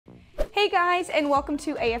Hey guys, and welcome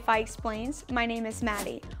to AFI Explains. My name is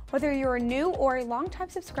Maddie. Whether you're a new or a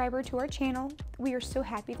longtime subscriber to our channel, we are so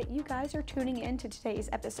happy that you guys are tuning in to today's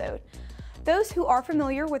episode. Those who are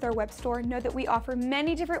familiar with our web store know that we offer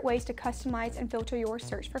many different ways to customize and filter your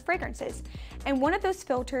search for fragrances, and one of those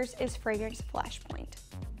filters is Fragrance Flashpoint.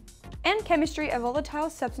 In chemistry, a volatile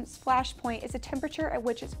substance flashpoint is a temperature at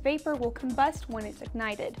which its vapor will combust when it's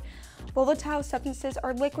ignited. Volatile substances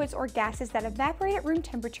are liquids or gases that evaporate at room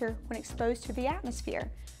temperature when exposed to the atmosphere.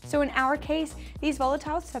 So in our case, these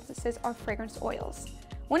volatile substances are fragrance oils.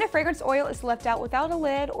 When a fragrance oil is left out without a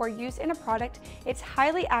lid or used in a product, its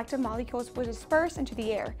highly active molecules will disperse into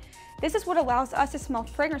the air. This is what allows us to smell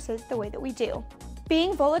fragrances the way that we do.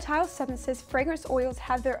 Being volatile substances, fragrance oils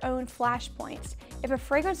have their own flash points. If a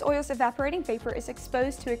fragrance oil's evaporating vapor is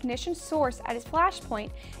exposed to ignition source at its flash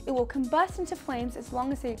point, it will combust into flames as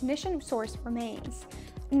long as the ignition source remains.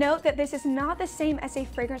 Note that this is not the same as a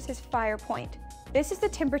fragrance's fire point. This is the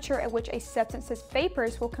temperature at which a substance's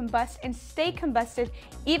vapors will combust and stay combusted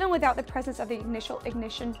even without the presence of the initial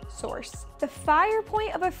ignition source. The fire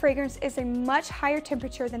point of a fragrance is a much higher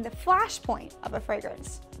temperature than the flash point of a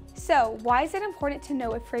fragrance. So, why is it important to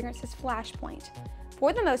know a fragrance's flash point?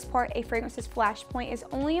 For the most part, a fragrance's flash point is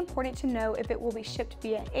only important to know if it will be shipped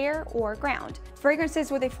via air or ground.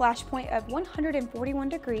 Fragrances with a flash point of 141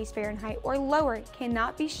 degrees Fahrenheit or lower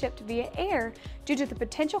cannot be shipped via air due to the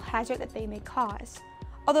potential hazard that they may cause.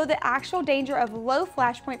 Although the actual danger of low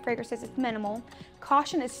flash point fragrances is minimal,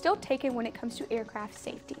 caution is still taken when it comes to aircraft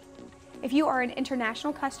safety. If you are an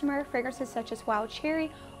international customer, fragrances such as Wild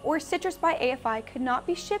Cherry or Citrus by AFI could not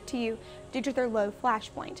be shipped to you due to their low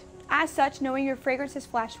flash point. As such, knowing your fragrance's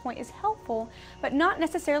flash point is helpful, but not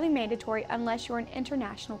necessarily mandatory unless you're an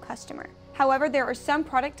international customer. However, there are some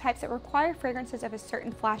product types that require fragrances of a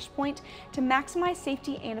certain flash point to maximize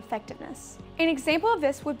safety and effectiveness. An example of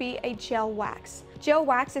this would be a gel wax. Gel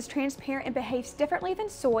wax is transparent and behaves differently than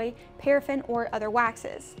soy, paraffin, or other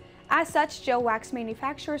waxes. As such, gel wax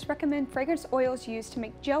manufacturers recommend fragrance oils used to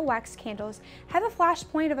make gel wax candles have a flash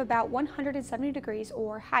point of about 170 degrees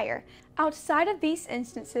or higher. Outside of these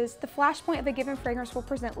instances, the flash point of a given fragrance will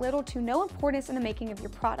present little to no importance in the making of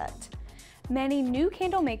your product. Many new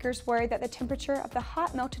candle makers worry that the temperature of the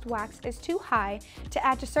hot melted wax is too high to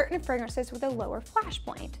add to certain fragrances with a lower flash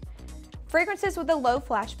point. Fragrances with a low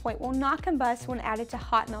flash point will not combust when added to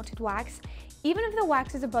hot melted wax, even if the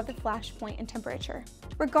wax is above the flash point in temperature.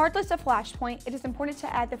 Regardless of flash point, it is important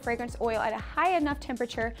to add the fragrance oil at a high enough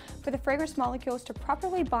temperature for the fragrance molecules to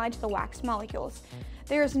properly bind to the wax molecules.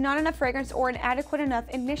 There is not enough fragrance or an adequate enough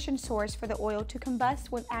ignition source for the oil to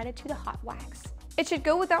combust when added to the hot wax. It should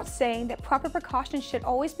go without saying that proper precautions should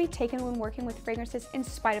always be taken when working with fragrances in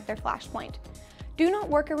spite of their flash point. Do not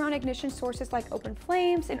work around ignition sources like open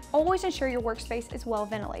flames, and always ensure your workspace is well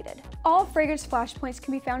ventilated. All fragrance flash points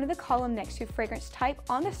can be found in the column next to fragrance type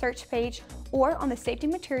on the search page or on the safety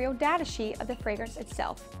material data sheet of the fragrance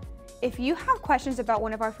itself. If you have questions about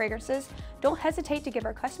one of our fragrances, don't hesitate to give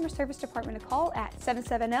our customer service department a call at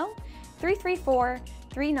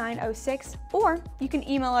 770-334-3906, or you can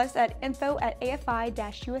email us at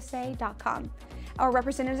info@afi-usa.com. Our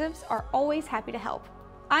representatives are always happy to help.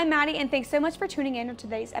 I'm Maddie, and thanks so much for tuning in to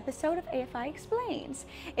today's episode of AFI Explains.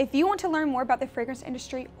 If you want to learn more about the fragrance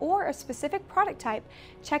industry or a specific product type,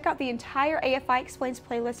 check out the entire AFI Explains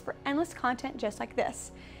playlist for endless content just like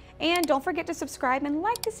this. And don't forget to subscribe and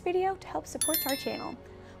like this video to help support our channel.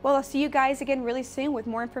 Well, I'll see you guys again really soon with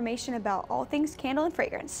more information about all things candle and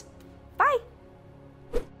fragrance. Bye!